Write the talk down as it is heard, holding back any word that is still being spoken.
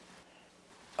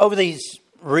Over these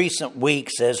recent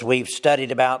weeks, as we've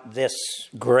studied about this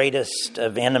greatest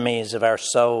of enemies of our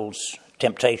souls,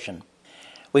 temptation,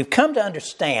 we've come to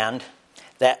understand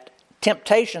that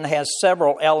temptation has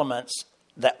several elements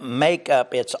that make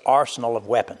up its arsenal of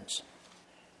weapons.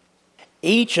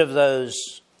 Each of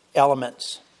those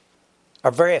elements are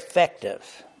very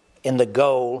effective in the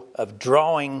goal of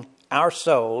drawing our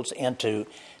souls into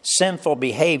sinful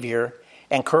behavior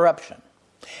and corruption.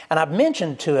 And I've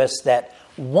mentioned to us that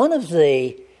one of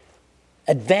the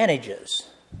advantages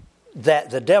that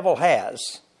the devil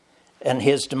has and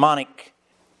his demonic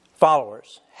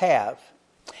followers have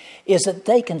is that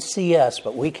they can see us,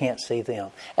 but we can't see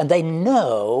them. And they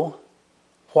know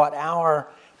what our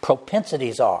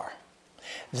propensities are.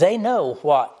 They know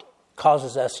what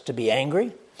causes us to be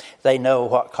angry. They know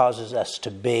what causes us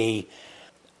to be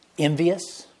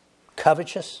envious,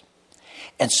 covetous.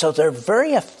 And so they're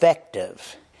very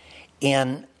effective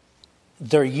in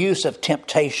their use of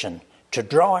temptation to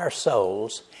draw our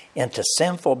souls into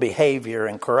sinful behavior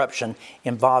and corruption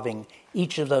involving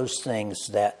each of those things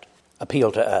that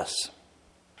appeal to us.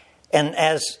 And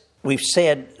as we've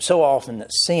said so often,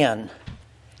 that sin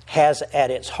has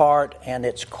at its heart and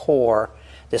its core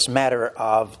this matter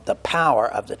of the power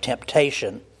of the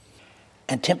temptation.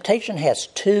 And temptation has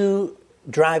two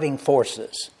driving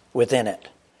forces within it.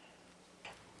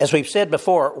 As we've said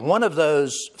before, one of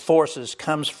those forces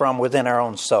comes from within our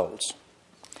own souls.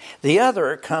 The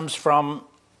other comes from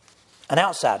an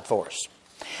outside force.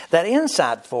 That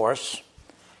inside force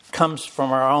comes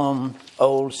from our own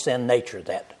old sin nature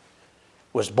that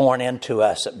was born into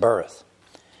us at birth.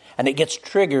 And it gets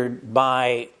triggered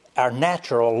by our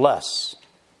natural lusts.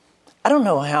 I don't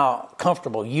know how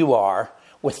comfortable you are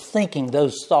with thinking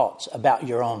those thoughts about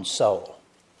your own soul.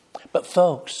 But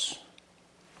folks,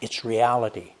 it's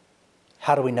reality.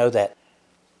 How do we know that?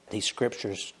 These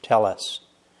scriptures tell us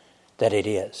that it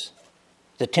is.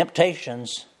 The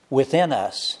temptations within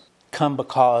us come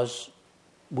because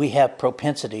we have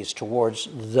propensities towards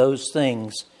those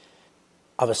things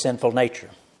of a sinful nature.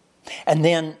 And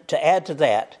then to add to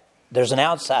that, there's an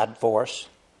outside force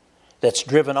that's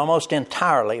driven almost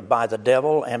entirely by the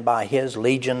devil and by his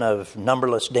legion of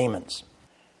numberless demons.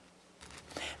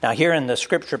 Now, here in the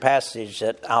scripture passage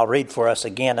that I'll read for us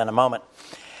again in a moment,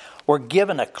 we're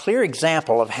given a clear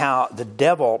example of how the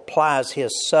devil plies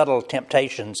his subtle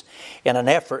temptations in an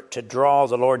effort to draw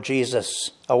the Lord Jesus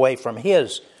away from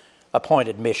his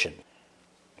appointed mission.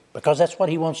 Because that's what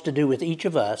he wants to do with each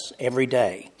of us every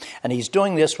day. And he's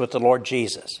doing this with the Lord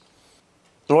Jesus.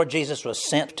 The Lord Jesus was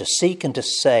sent to seek and to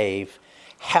save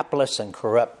hapless and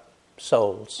corrupt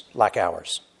souls like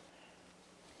ours.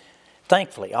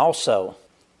 Thankfully, also,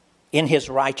 in his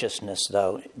righteousness,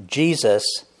 though,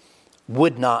 Jesus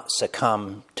would not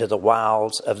succumb to the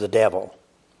wiles of the devil,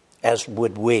 as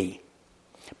would we.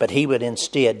 But he would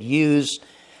instead use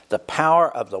the power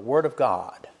of the Word of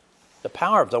God,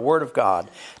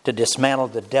 to dismantle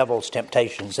the devil's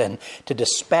temptations and to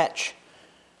dispatch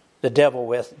the devil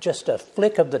with just a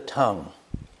flick of the tongue.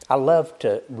 I love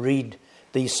to read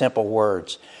these simple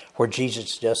words where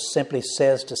Jesus just simply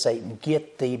says to Satan,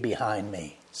 "Get thee behind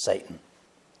me, Satan."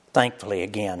 Thankfully,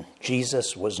 again,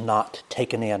 Jesus was not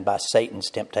taken in by Satan's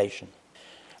temptation.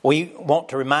 We want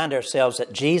to remind ourselves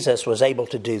that Jesus was able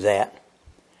to do that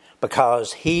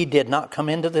because he did not come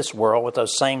into this world with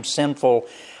those same sinful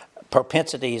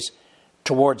propensities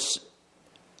towards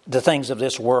the things of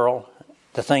this world,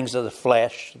 the things of the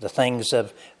flesh, the things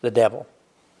of the devil,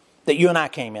 that you and I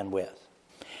came in with.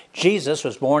 Jesus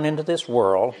was born into this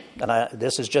world, and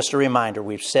this is just a reminder,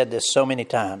 we've said this so many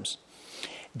times.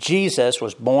 Jesus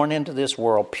was born into this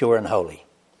world pure and holy,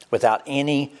 without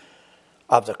any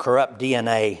of the corrupt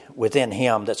DNA within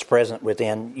him that's present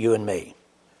within you and me.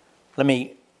 Let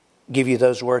me give you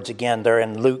those words again. They're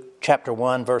in Luke chapter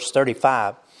 1, verse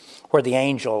 35, where the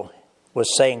angel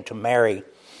was saying to Mary,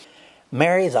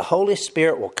 "Mary, the Holy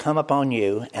Spirit will come upon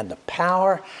you, and the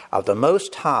power of the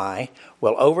Most High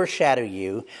will overshadow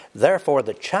you. Therefore,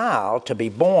 the child to be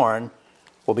born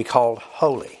will be called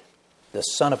Holy, the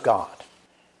Son of God."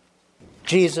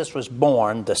 Jesus was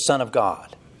born the Son of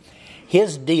God.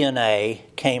 His DNA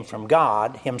came from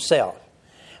God himself,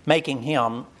 making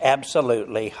him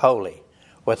absolutely holy,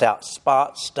 without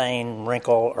spot, stain,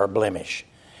 wrinkle, or blemish.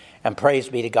 And praise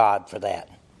be to God for that.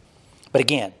 But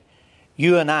again,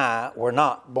 you and I were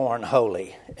not born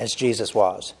holy as Jesus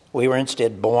was. We were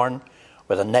instead born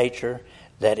with a nature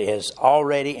that is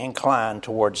already inclined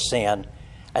towards sin,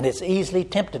 and it's easily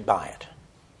tempted by it.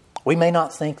 We may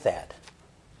not think that,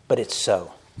 but it's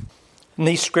so. And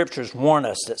these scriptures warn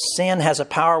us that sin has a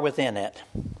power within it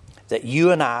that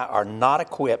you and I are not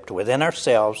equipped within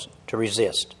ourselves to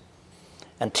resist.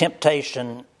 And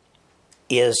temptation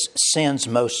is sin's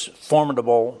most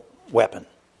formidable weapon.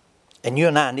 And you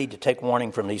and I need to take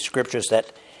warning from these scriptures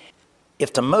that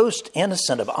if the most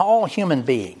innocent of all human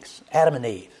beings, Adam and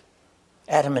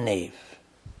Eve,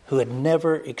 who had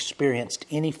never experienced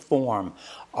any form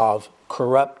of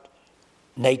corrupt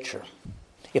nature,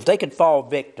 if they could fall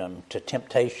victim to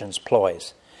temptation's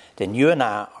ploys, then you and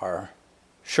I are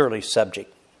surely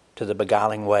subject to the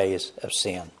beguiling ways of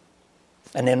sin.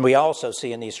 And then we also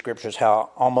see in these scriptures how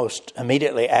almost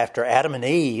immediately after Adam and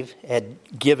Eve had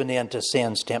given in to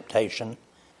sin's temptation,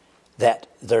 that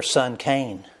their son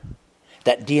Cain,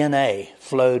 that DNA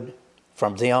flowed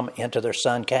from them into their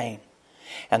son Cain.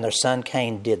 And their son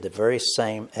Cain did the very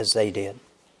same as they did.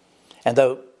 And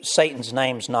though Satan's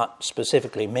name's not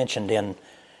specifically mentioned in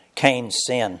Cain's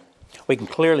sin, we can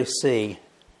clearly see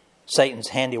Satan's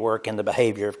handiwork in the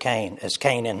behavior of Cain, as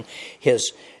Cain in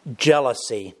his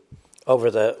jealousy over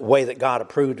the way that God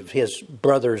approved of his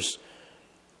brother's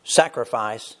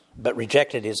sacrifice, but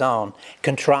rejected his own,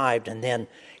 contrived and then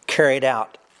carried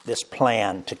out this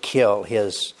plan to kill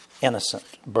his innocent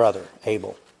brother,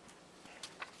 Abel.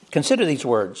 Consider these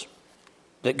words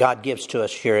that God gives to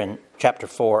us here in chapter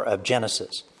 4 of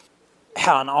Genesis.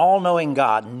 How an all-knowing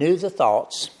God knew the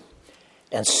thoughts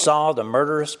and saw the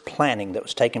murderous planning that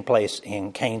was taking place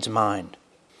in Cain's mind.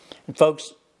 And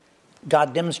folks,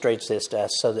 God demonstrates this to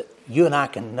us so that you and I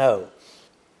can know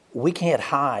we can't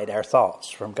hide our thoughts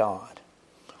from God.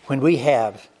 When we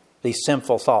have these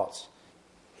sinful thoughts,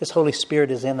 His Holy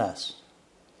Spirit is in us,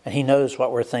 and He knows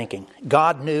what we're thinking.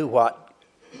 God knew what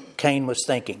Cain was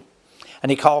thinking,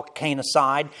 and He called Cain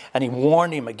aside, and He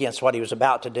warned him against what he was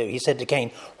about to do. He said to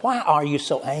Cain, "Why are you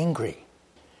so angry?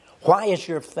 Why is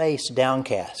your face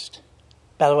downcast?"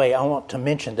 By the way, I want to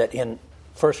mention that in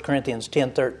 1 Corinthians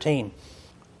 10:13,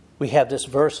 we have this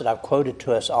verse that I've quoted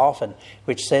to us often,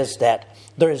 which says that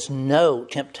there is no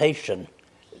temptation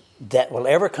that will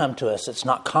ever come to us that's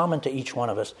not common to each one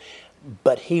of us,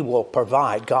 but He will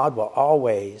provide, God will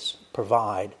always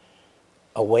provide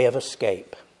a way of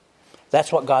escape.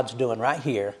 That's what God's doing right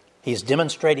here. He's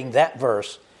demonstrating that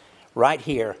verse right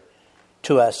here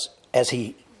to us as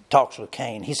He talks with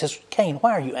Cain. He says, "Cain,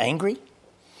 why are you angry?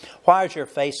 Why is your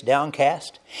face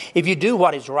downcast? If you do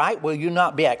what is right, will you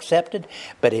not be accepted?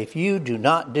 But if you do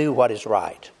not do what is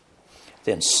right,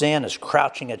 then sin is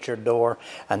crouching at your door,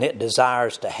 and it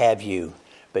desires to have you,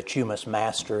 but you must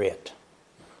master it."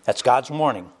 That's God's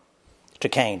warning to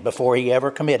Cain before he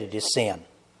ever committed his sin.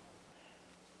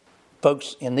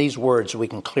 Folks, in these words, we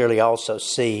can clearly also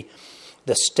see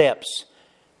the steps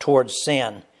towards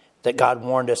sin that God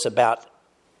warned us about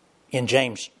in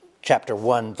James chapter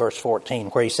 1, verse 14,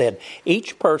 where He said,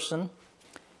 "Each person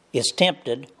is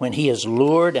tempted when he is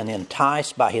lured and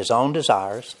enticed by his own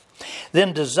desires.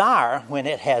 Then desire, when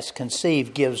it has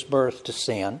conceived, gives birth to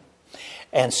sin.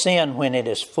 And sin, when it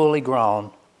is fully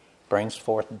grown, brings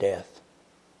forth death."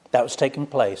 That was taking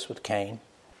place with Cain.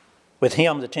 With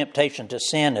him, the temptation to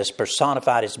sin is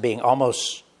personified as being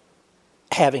almost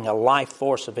having a life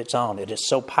force of its own. It is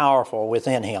so powerful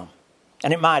within him.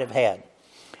 And it might have had.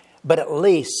 But at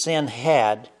least sin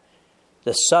had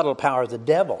the subtle power of the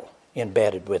devil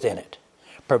embedded within it,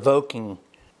 provoking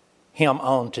him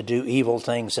on to do evil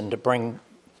things and to bring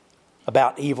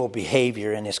about evil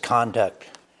behavior in his conduct.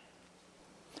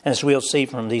 And as we'll see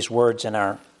from these words in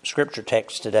our scripture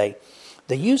text today,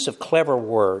 the use of clever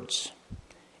words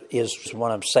is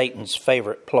one of Satan's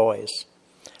favorite ploys.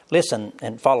 Listen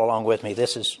and follow along with me.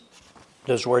 This is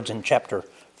those words in chapter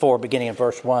 4, beginning in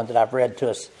verse 1, that I've read to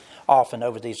us often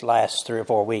over these last 3 or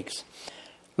 4 weeks.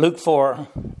 Luke 4,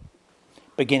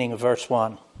 beginning of verse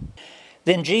 1.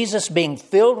 "Then Jesus, being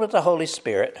filled with the Holy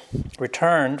Spirit,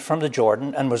 returned from the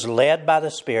Jordan and was led by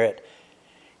the Spirit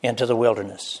into the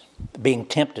wilderness, being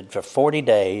tempted for 40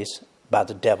 days by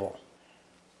the devil."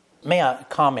 May I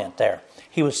comment there?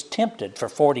 He was tempted for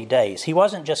 40 days. He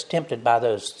wasn't just tempted by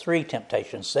those 3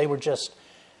 temptations. They were just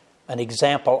an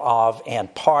example of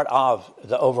and part of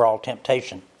the overall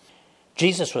temptation.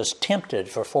 Jesus was tempted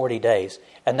for 40 days.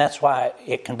 And that's why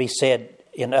it can be said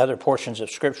in other portions of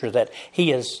Scripture that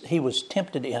he was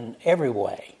tempted in every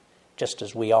way, just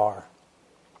as we are.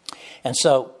 And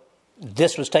so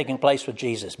this was taking place with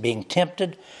Jesus, being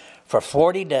tempted for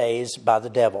 40 days by the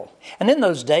devil. And in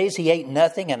those days he ate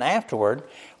nothing, and afterward,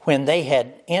 when they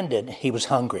had ended, he was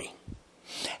hungry.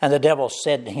 And the devil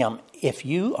said to him, "If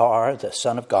you are the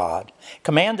Son of God,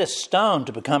 command this stone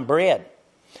to become bread."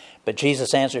 But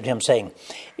Jesus answered him, saying,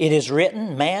 "It is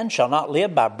written, man shall not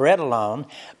live by bread alone,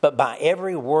 but by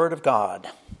every word of God."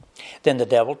 Then the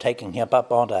devil, taking him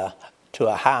up on a to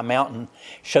a high mountain,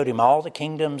 showed him all the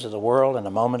kingdoms of the world in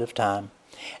a moment of time.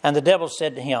 And the devil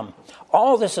said to him,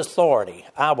 all this authority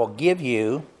I will give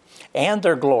you and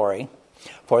their glory,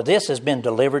 for this has been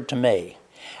delivered to me,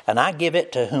 and I give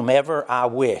it to whomever I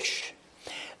wish.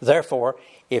 Therefore,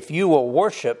 if you will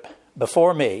worship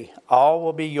before me, all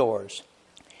will be yours.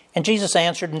 And Jesus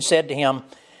answered and said to him,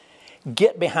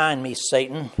 get behind me,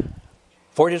 Satan,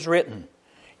 for it is written,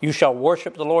 you shall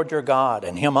worship the Lord your God,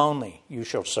 and him only you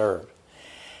shall serve.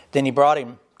 Then he brought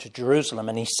him to Jerusalem,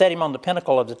 and he set him on the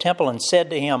pinnacle of the temple and said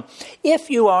to him, if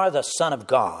you are the Son of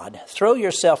God, throw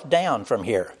yourself down from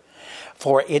here.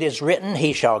 For it is written,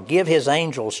 he shall give his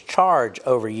angels charge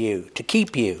over you to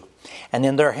keep you, and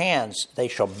in their hands they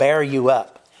shall bear you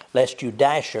up, lest you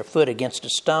dash your foot against a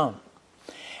stone.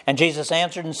 And Jesus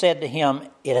answered and said to him,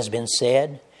 it has been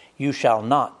said, you shall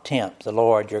not tempt the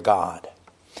Lord your God.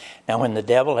 Now when the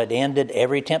devil had ended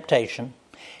every temptation,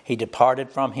 he departed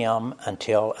from him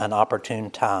until an opportune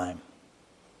time.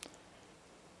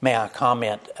 May I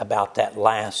comment about that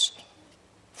last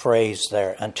phrase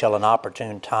there, until an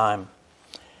opportune time?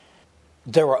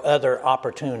 There were other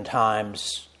opportune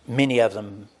times, many of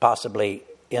them possibly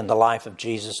in the life of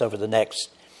Jesus over the next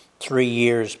 3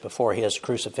 years before his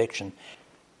crucifixion.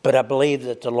 But I believe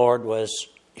that the Lord was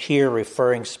here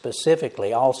referring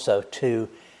specifically also to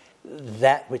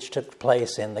that which took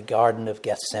place in the Garden of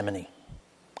Gethsemane,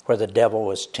 where the devil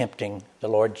was tempting the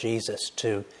Lord Jesus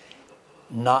to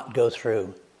not go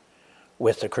through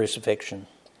with the crucifixion.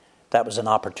 That was an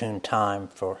opportune time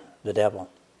for the devil.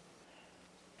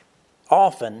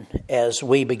 Often, as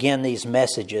we begin these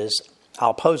messages,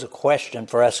 I'll pose a question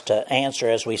for us to answer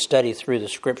as we study through the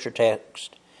scripture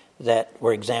text that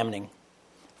we're examining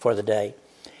for the day.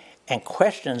 And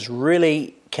questions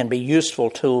really can be useful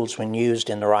tools when used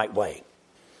in the right way.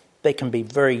 They can be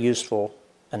very useful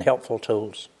and helpful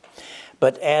tools.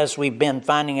 But as we've been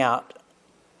finding out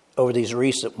over these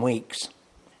recent weeks,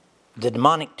 the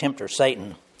demonic tempter,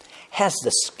 Satan, has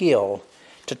the skill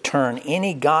to turn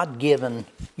any God-given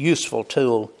useful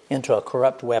tool into a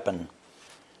corrupt weapon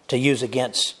to use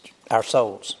against our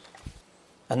souls.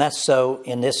 And that's so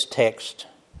in this text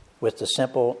with the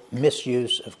simple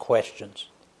misuse of questions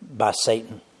by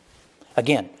Satan.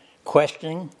 Again,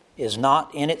 questioning is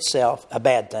not in itself a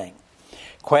bad thing.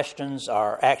 Questions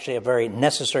are actually a very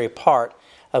necessary part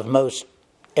of most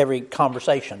every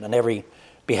conversation and every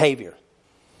behavior.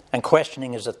 And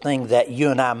questioning is a thing that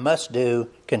you and I must do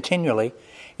continually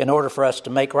in order for us to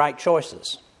make right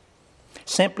choices.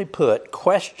 Simply put,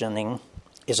 questioning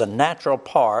is a natural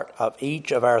part of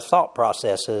each of our thought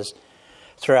processes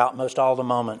throughout most all the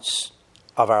moments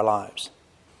of our lives.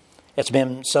 It's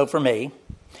been so for me,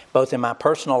 both in my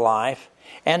personal life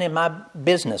and in my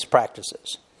business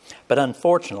practices. But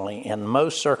unfortunately, in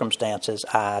most circumstances,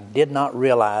 I did not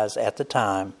realize at the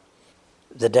time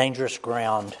the dangerous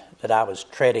ground that I was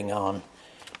treading on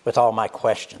with all my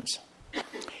questions.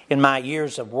 In my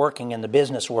years of working in the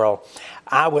business world,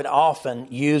 I would often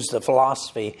use the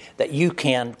philosophy that you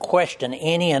can question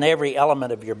any and every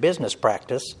element of your business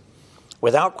practice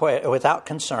without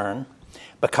concern,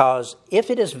 because if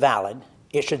it is valid,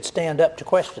 it should stand up to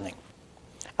questioning.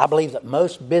 I believe that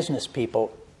most business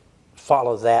people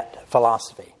follow that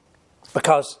philosophy,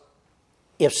 because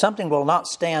if something will not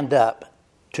stand up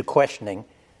to questioning,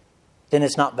 then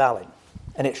it's not valid,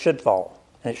 and it should fall,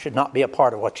 and it should not be a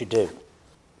part of what you do.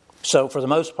 So for the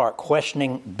most part,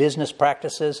 questioning business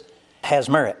practices has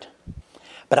merit.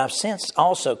 But I've since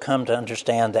also come to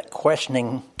understand that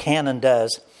questioning can and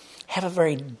does have a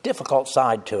very difficult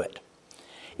side to it.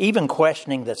 Even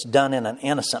questioning that's done in an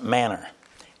innocent manner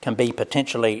can be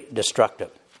potentially destructive.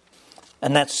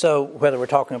 And that's so whether we're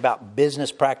talking about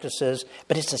business practices,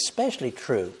 but it's especially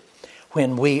true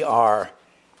when we are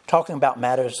talking about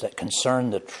matters that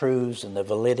concern the truths and the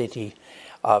validity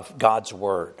of God's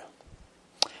Word.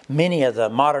 Many of the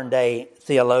modern day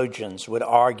theologians would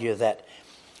argue that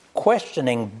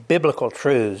questioning biblical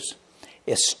truths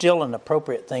is still an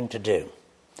appropriate thing to do.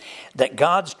 That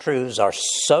God's truths are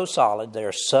so solid,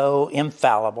 they're so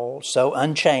infallible, so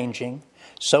unchanging,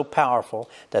 so powerful,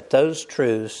 that those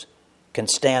truths can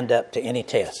stand up to any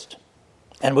test.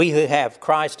 And we who have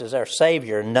Christ as our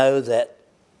Savior know that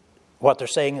what they're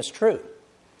saying is true.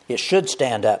 It should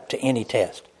stand up to any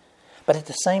test. But at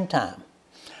the same time,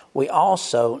 we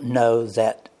also know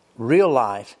that real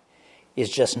life is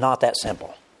just not that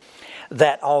simple.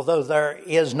 That although there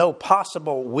is no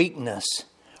possible weakness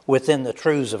within the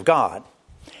truths of God,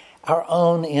 our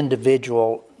own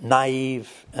individual,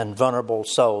 naive and vulnerable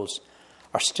souls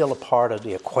are still a part of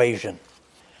the equation.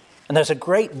 And there's a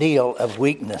great deal of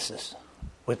weaknesses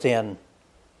within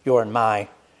your and my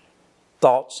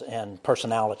thoughts and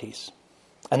personalities.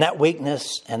 And that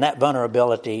weakness and that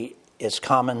vulnerability is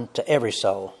common to every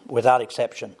soul, without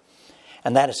exception.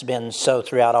 And that has been so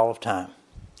throughout all of time.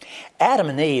 Adam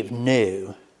and Eve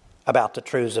knew about the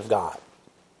truths of God.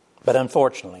 But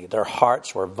unfortunately, their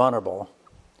hearts were vulnerable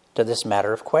to this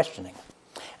matter of questioning.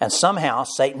 And somehow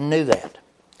Satan knew that.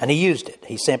 And he used it.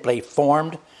 He simply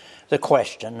formed the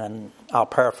question, and I'll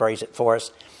paraphrase it for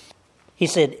us. He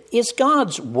said, "Is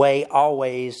God's way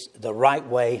always the right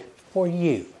way for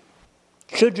you?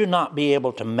 Should you not be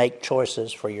able to make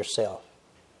choices for yourself?"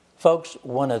 Folks,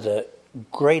 one of the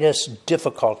greatest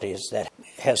difficulties that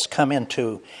has come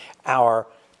into our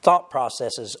thought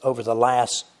processes over the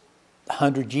last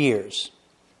 100 years,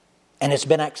 and it's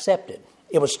been accepted.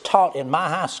 It was taught in my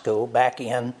high school back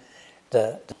in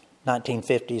the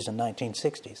 1950s and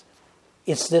 1960s.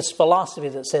 It's this philosophy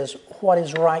that says what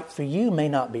is right for you may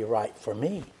not be right for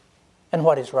me, and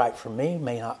what is right for me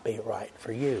may not be right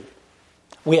for you.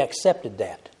 We accepted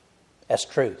that as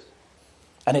truth,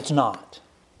 and it's not.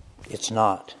 It's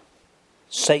not.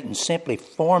 Satan simply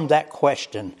formed that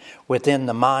question within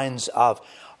the minds of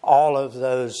all of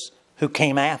those who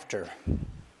came after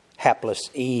hapless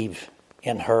Eve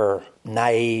in her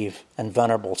naive and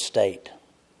vulnerable state.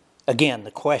 Again,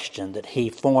 the question that he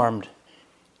formed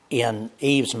in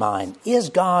Eve's mind, is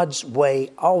God's way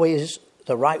always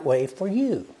the right way for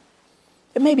you?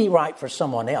 It may be right for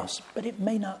someone else, but it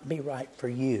may not be right for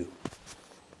you.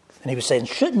 And he was saying,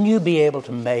 shouldn't you be able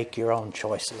to make your own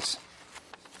choices?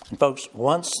 And folks,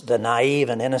 once the naive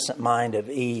and innocent mind of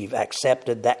Eve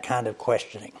accepted that kind of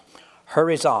questioning, her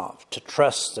resolve to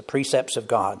trust the precepts of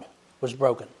God was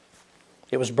broken.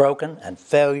 It was broken, and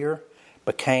failure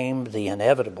became the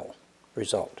inevitable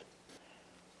result.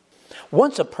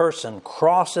 Once a person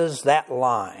crosses that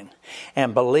line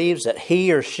and believes that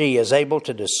he or she is able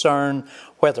to discern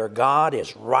whether God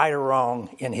is right or wrong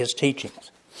in his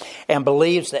teachings, and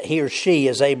believes that he or she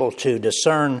is able to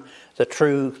discern the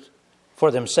truth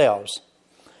for themselves,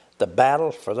 the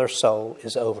battle for their soul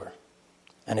is over,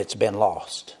 and it's been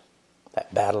lost.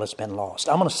 That battle has been lost.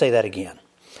 I'm going to say that again.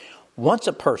 Once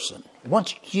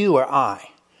you or I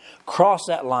cross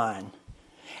that line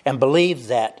and believe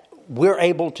that we're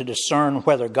able to discern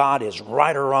whether God is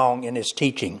right or wrong in his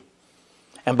teaching,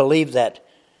 and believe that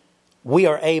we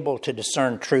are able to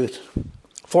discern truth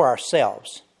for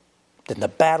ourselves, then the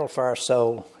battle for our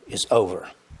soul is over,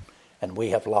 and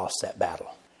we have lost that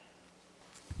battle.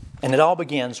 And it all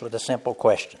begins with a simple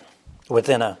question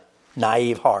within a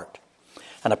naive heart.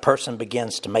 And a person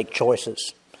begins to make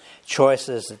choices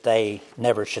that they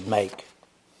never should make.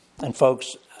 And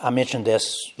folks, I mentioned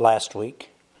this last week,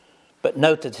 but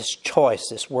note that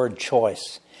this word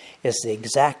choice, is the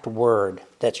exact word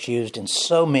that's used in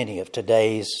so many of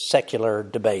today's secular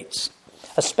debates,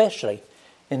 especially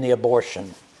in the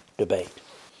abortion debate.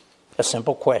 A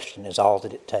simple question is all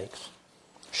that it takes.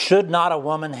 Should not a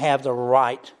woman have the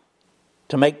right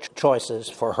to make choices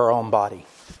for her own body?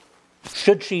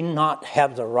 Should she not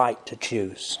have the right to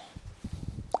choose?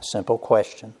 Simple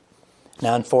question.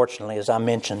 Now, unfortunately, as I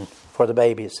mentioned for the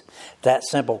babies, that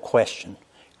simple question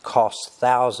costs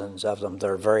thousands of them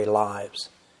their very lives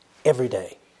every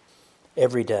day.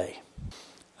 Every day.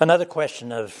 Another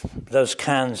question of those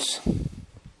kinds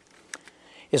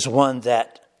is one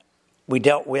that we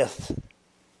dealt with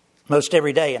most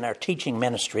every day in our teaching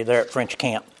ministry there at French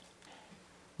Camp.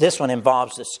 This one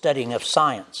involves the studying of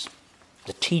science,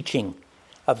 the teaching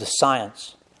of the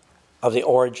science of the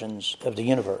origins of the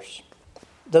universe.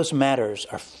 Those matters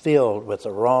are filled with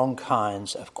the wrong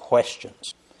kinds of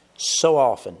questions. So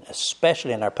often,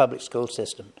 especially in our public school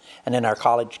system and in our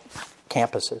college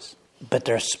campuses. But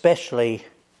they're especially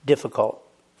difficult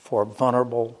for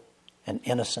vulnerable and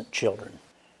innocent children.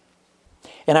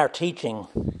 In our teaching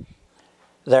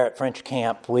there at French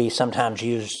Camp, we sometimes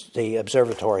use the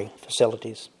observatory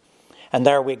facilities. And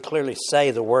there we clearly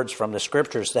say the words from the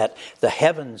Scriptures that the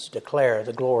heavens declare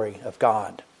the glory of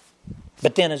God.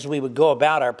 But then as we would go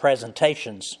about our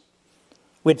presentations,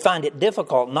 we'd find it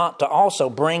difficult not to also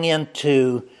bring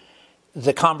into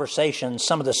the conversation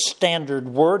some of the standard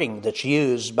wording that's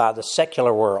used by the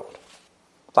secular world.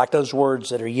 Like those words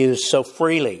that are used so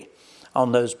freely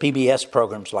on those PBS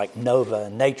programs like Nova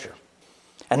and Nature.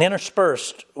 And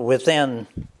interspersed within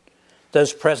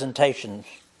those presentations,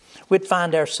 we'd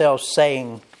find ourselves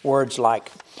saying words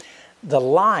like, the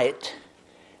light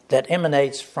that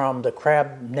emanates from the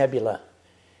Crab Nebula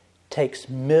takes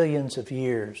millions of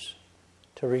years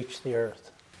to reach the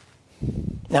earth.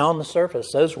 Now, on the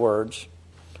surface, those words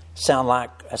sound like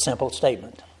a simple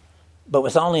statement. But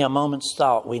with only a moment's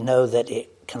thought, we know that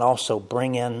it can also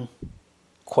bring in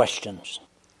questions.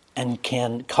 and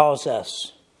can cause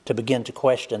us to begin to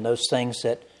question those things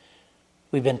that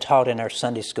we've been taught in our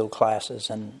Sunday school classes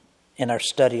and in our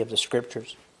study of the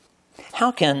Scriptures.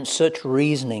 How can such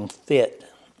reasoning fit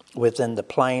within the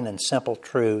plain and simple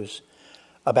truths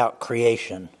about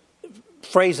creation?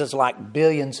 Phrases like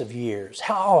billions of years.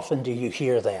 How often do you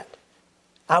hear that?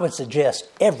 I would suggest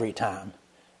every time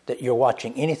that you're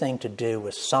watching anything to do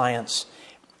with science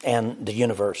and the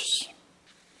universe.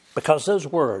 Because those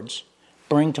words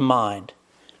bring to mind,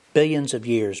 billions of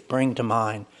years bring to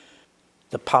mind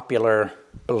the popular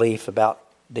belief about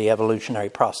the evolutionary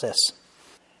process.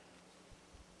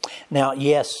 Now,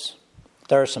 yes,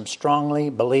 there are some strongly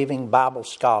believing Bible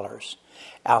scholars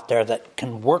out there that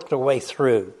can work their way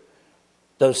through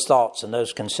those thoughts and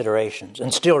those considerations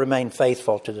and still remain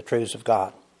faithful to the truths of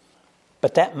God.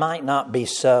 But that might not be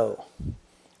so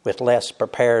with less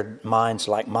prepared minds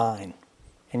like mine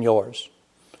and yours,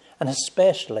 and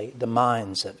especially the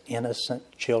minds of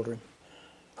innocent children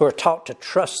who are taught to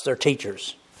trust their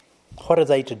teachers. What are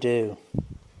they to do?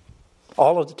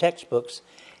 All of the textbooks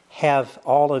have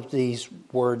all of these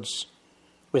words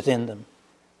within them.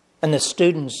 And the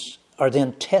students are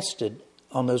then tested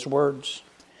on those words.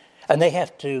 And they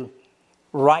have to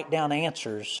write down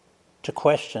answers to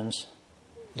questions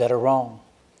that are wrong.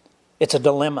 It's a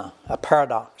dilemma, a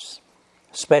paradox,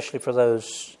 especially for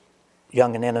those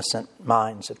young and innocent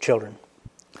minds of children.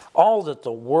 All that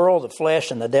the world, the flesh,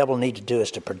 and the devil need to do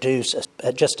is to produce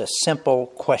just a simple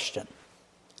question.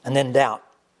 And then doubt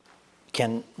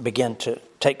can begin to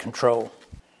take control.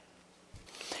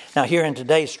 Now, here in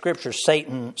today's Scripture,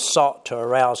 Satan sought to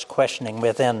arouse questioning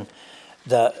within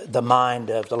the mind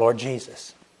of the Lord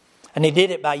Jesus. And he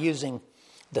did it by using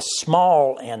the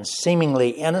small and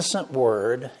seemingly innocent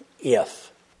word,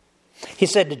 if. He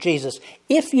said to Jesus,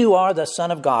 "If you are the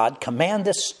Son of God, command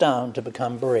this stone to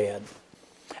become bread."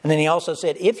 And then he also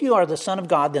said, "If you are the Son of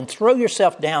God, then throw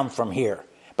yourself down from here,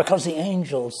 because the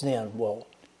angels then will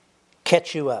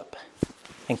catch you up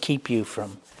and keep you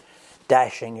from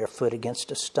dashing your foot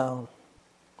against a stone."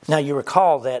 Now you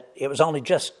recall that it was only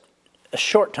just a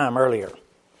short time earlier,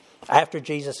 after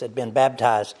Jesus had been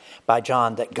baptized by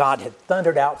John, that God had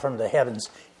thundered out from the heavens,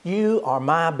 "You are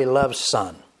my beloved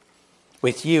Son.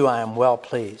 With you I am well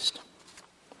pleased."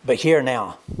 But here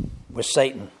now, with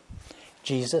Satan,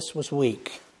 Jesus was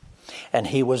weak and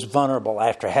he was vulnerable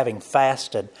after having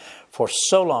fasted for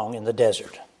so long in the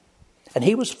desert. And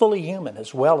he was fully human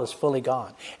as well as fully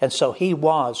God. And so he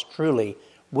was truly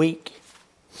weak.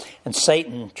 And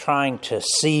Satan, trying to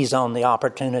seize on the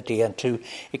opportunity and to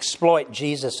exploit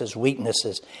Jesus'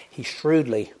 weaknesses, he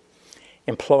shrewdly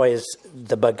employs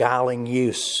the beguiling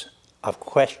use of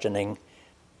questioning,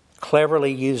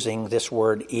 cleverly using this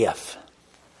word if.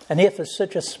 And if is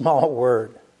such a small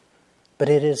word, but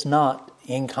it is not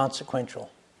inconsequential.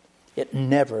 It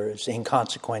never is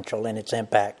inconsequential in its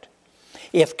impact.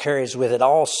 If carries with it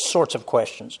all sorts of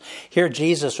questions. Here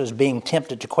Jesus was being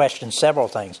tempted to question several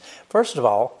things. First of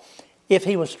all, if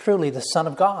he was truly the Son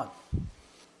of God.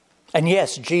 And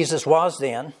yes, Jesus was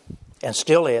then, and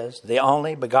still is, the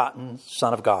only begotten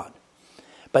Son of God.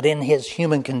 But in his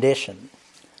human condition,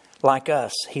 like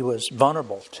us, he was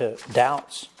vulnerable to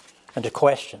doubts and to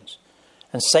questions.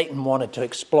 And Satan wanted to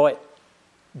exploit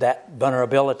that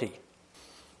vulnerability.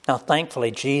 Now,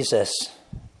 thankfully, Jesus,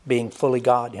 being fully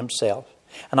God himself,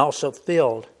 and also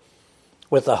filled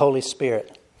with the Holy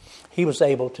Spirit, he was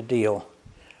able to deal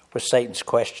with Satan's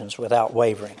questions without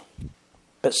wavering.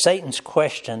 But Satan's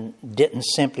question didn't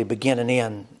simply begin and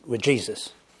end with Jesus.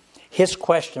 His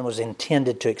question was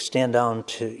intended to extend on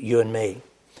to you and me,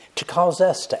 to cause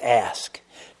us to ask,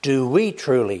 do we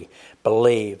truly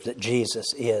believe that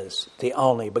Jesus is the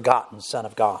only begotten Son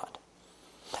of God?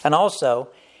 And also,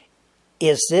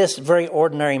 is this very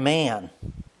ordinary man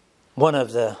one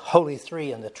of the Holy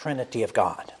Three in the Trinity of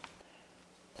God?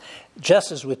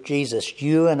 Just as with Jesus,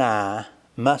 you and I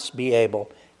must be able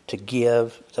to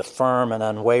give the firm and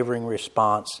unwavering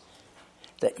response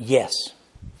that yes,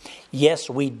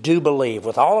 we do believe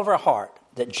with all of our heart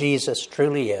that Jesus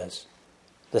truly is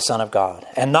the Son of God.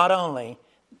 And not only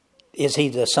is he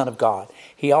the Son of God,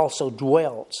 he also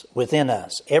dwells within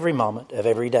us every moment of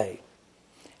every day.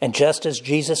 And just as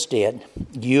Jesus did,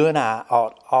 you and I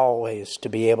ought always to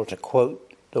be able to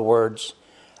quote the words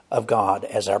of God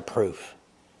as our proof.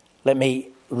 Let me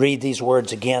read these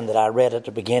words again that I read at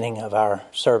the beginning of our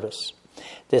service.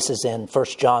 This is in 1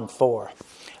 John 4.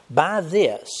 By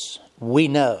this we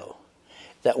know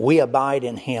that we abide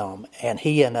in him and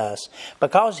he in us,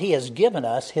 because he has given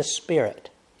us his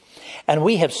Spirit. And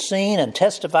we have seen and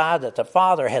testified that the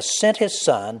Father has sent His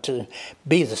Son to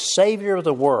be the Savior of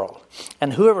the world.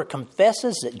 And whoever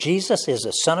confesses that Jesus is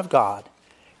the Son of God,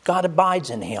 God abides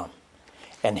in him,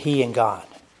 and he in God.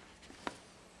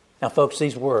 Now, folks,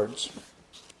 these words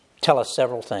tell us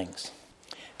several things.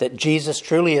 That Jesus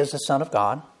truly is the Son of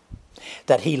God.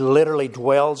 That He literally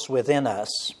dwells within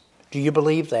us. Do you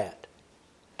believe that?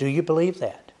 Do you believe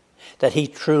that? That He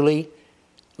truly,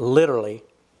 literally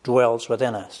dwells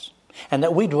within us. And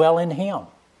that we dwell in Him.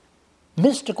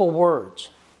 Mystical words,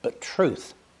 but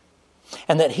truth.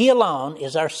 And that He alone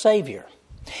is our Savior.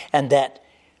 And that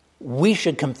we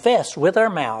should confess with our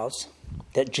mouths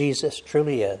that Jesus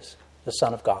truly is the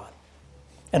Son of God.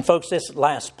 And folks, this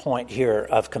last point here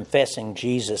of confessing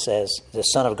Jesus as the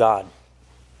Son of God,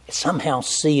 it somehow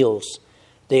seals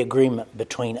the agreement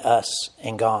between us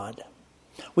and God.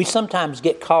 We sometimes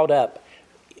get caught up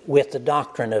with the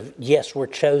doctrine of, yes, we're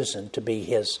chosen to be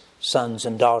His sons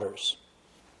and daughters.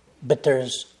 But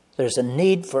there's a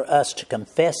need for us to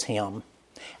confess Him,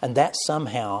 and that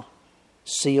somehow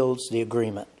seals the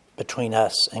agreement between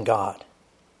us and God.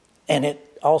 And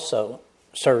it also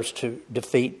serves to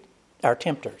defeat our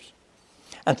tempters.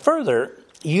 And further,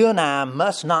 you and I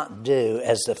must not do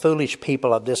as the foolish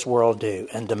people of this world do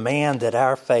and demand that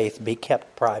our faith be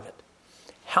kept private.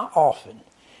 How often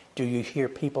do you hear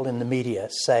people in the media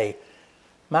say,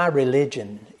 my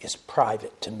religion is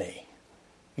private to me?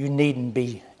 You needn't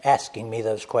be asking me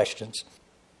those questions.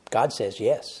 God says,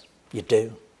 yes, you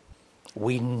do.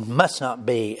 We must not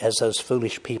be as those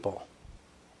foolish people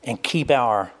and keep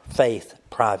our faith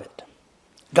private.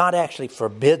 God actually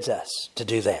forbids us to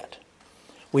do that.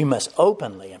 We must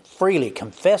openly and freely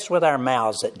confess with our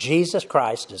mouths that Jesus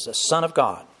Christ is the Son of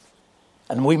God.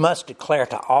 And we must declare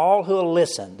to all who will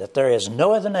listen that there is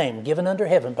no other name given under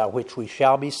heaven by which we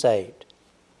shall be saved,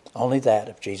 only that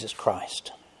of Jesus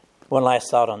Christ. One last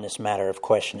thought on this matter of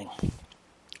questioning.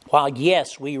 While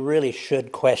yes, we really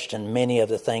should question many of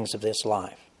the things of this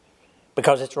life,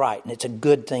 because it's right and it's a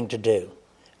good thing to do.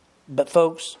 But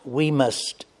folks, we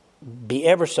must be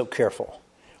ever so careful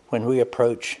when we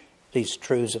approach these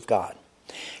truths of God.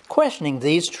 Questioning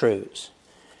these truths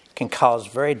can cause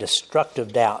very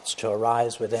destructive doubts to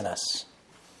arise within us.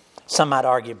 Some might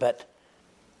argue, but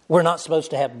we're not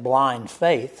supposed to have blind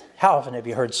faith. How often have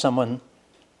you heard someone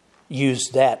use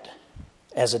that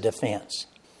as a defense?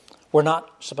 We're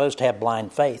not supposed to have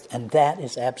blind faith, and that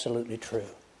is absolutely true.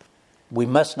 We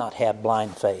must not have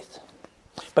blind faith.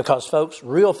 Because, folks,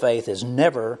 real faith is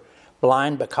never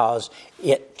blind because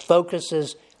it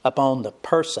focuses upon the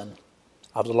person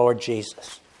of the Lord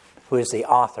Jesus, who is the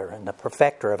author and the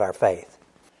perfecter of our faith.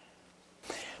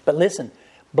 But listen,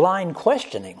 blind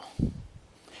questioning,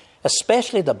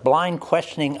 especially the blind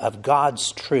questioning of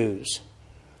God's truths,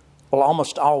 will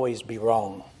almost always be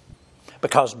wrong.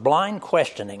 Because blind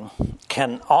questioning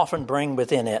can often bring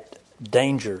within it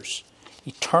dangers,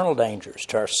 eternal dangers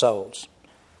to our souls.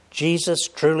 Jesus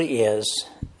truly is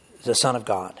the Son of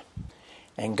God.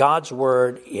 And God's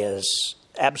Word is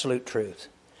absolute truth.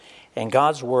 And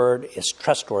God's Word is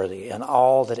trustworthy in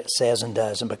all that it says and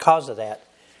does. And because of that,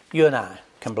 you and I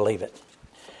can believe it.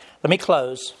 Let me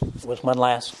close with one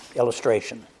last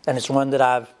illustration. And it's one that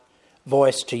I've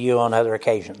voiced to you on other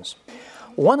occasions.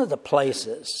 One of the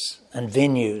places and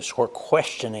venues where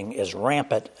questioning is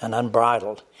rampant and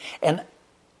unbridled and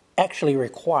actually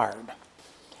required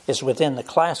is within the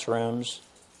classrooms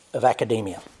of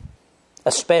academia,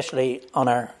 especially on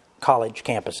our college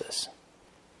campuses.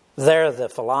 There, the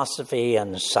philosophy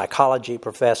and psychology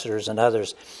professors and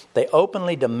others, they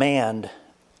openly demand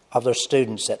of their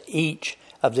students that each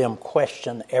of them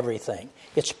question everything.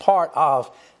 It's part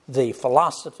of the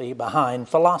philosophy behind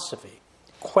philosophy,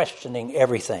 questioning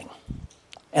everything.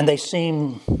 And they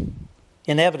seem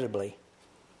inevitably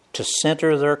to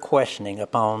center their questioning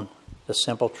upon the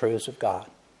simple truths of God.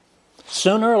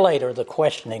 Sooner or later, the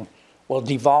questioning will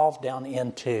devolve down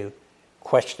into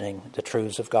questioning the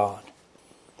truths of God.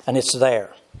 And it's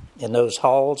there, in those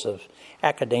halls of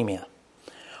academia,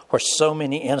 where so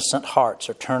many innocent hearts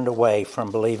are turned away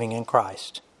from believing in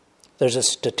Christ. There's a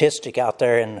statistic out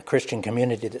there in the Christian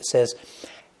community that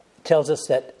tells us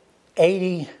that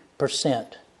 80%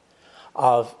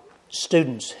 of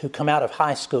students who come out of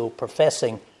high school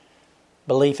professing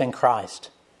belief in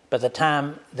Christ, by the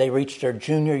time they reach their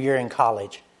junior year in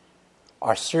college,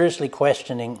 are seriously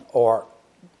questioning or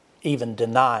even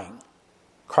denying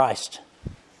Christ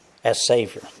as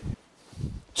Savior.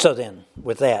 So then,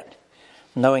 with that,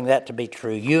 knowing that to be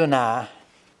true, you and I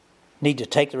need to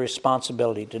take the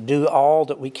responsibility to do all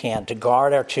that we can to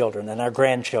guard our children and our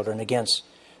grandchildren against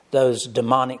those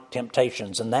demonic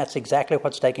temptations. And that's exactly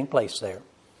what's taking place there.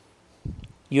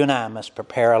 you and I must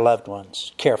prepare our loved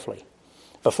ones carefully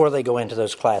before they go into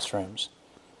those classrooms.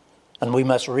 And we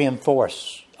must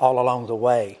reinforce all along the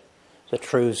way the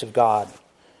truths of God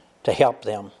to help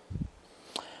them.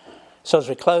 So as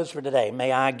we close for today,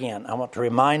 I want to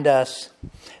remind us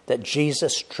that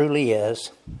Jesus truly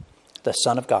is the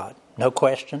Son of God. No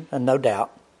question and no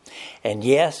doubt. And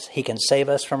yes, He can save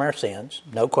us from our sins.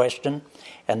 No question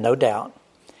and no doubt.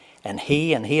 And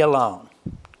He alone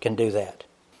can do that.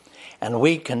 And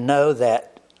we can know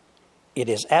that it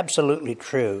is absolutely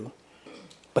true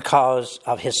because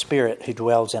of His Spirit who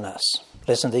dwells in us.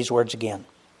 Listen to these words again.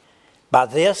 By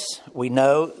this we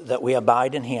know that we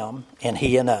abide in Him and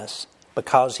He in us,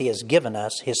 because He has given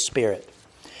us His Spirit.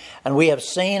 And we have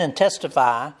seen and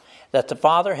testify that the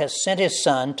Father has sent His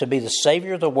Son to be the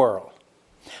Savior of the world.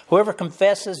 Whoever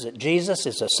confesses that Jesus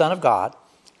is the Son of God,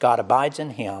 God abides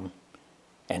in him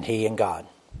and he in God.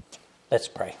 Let's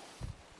pray.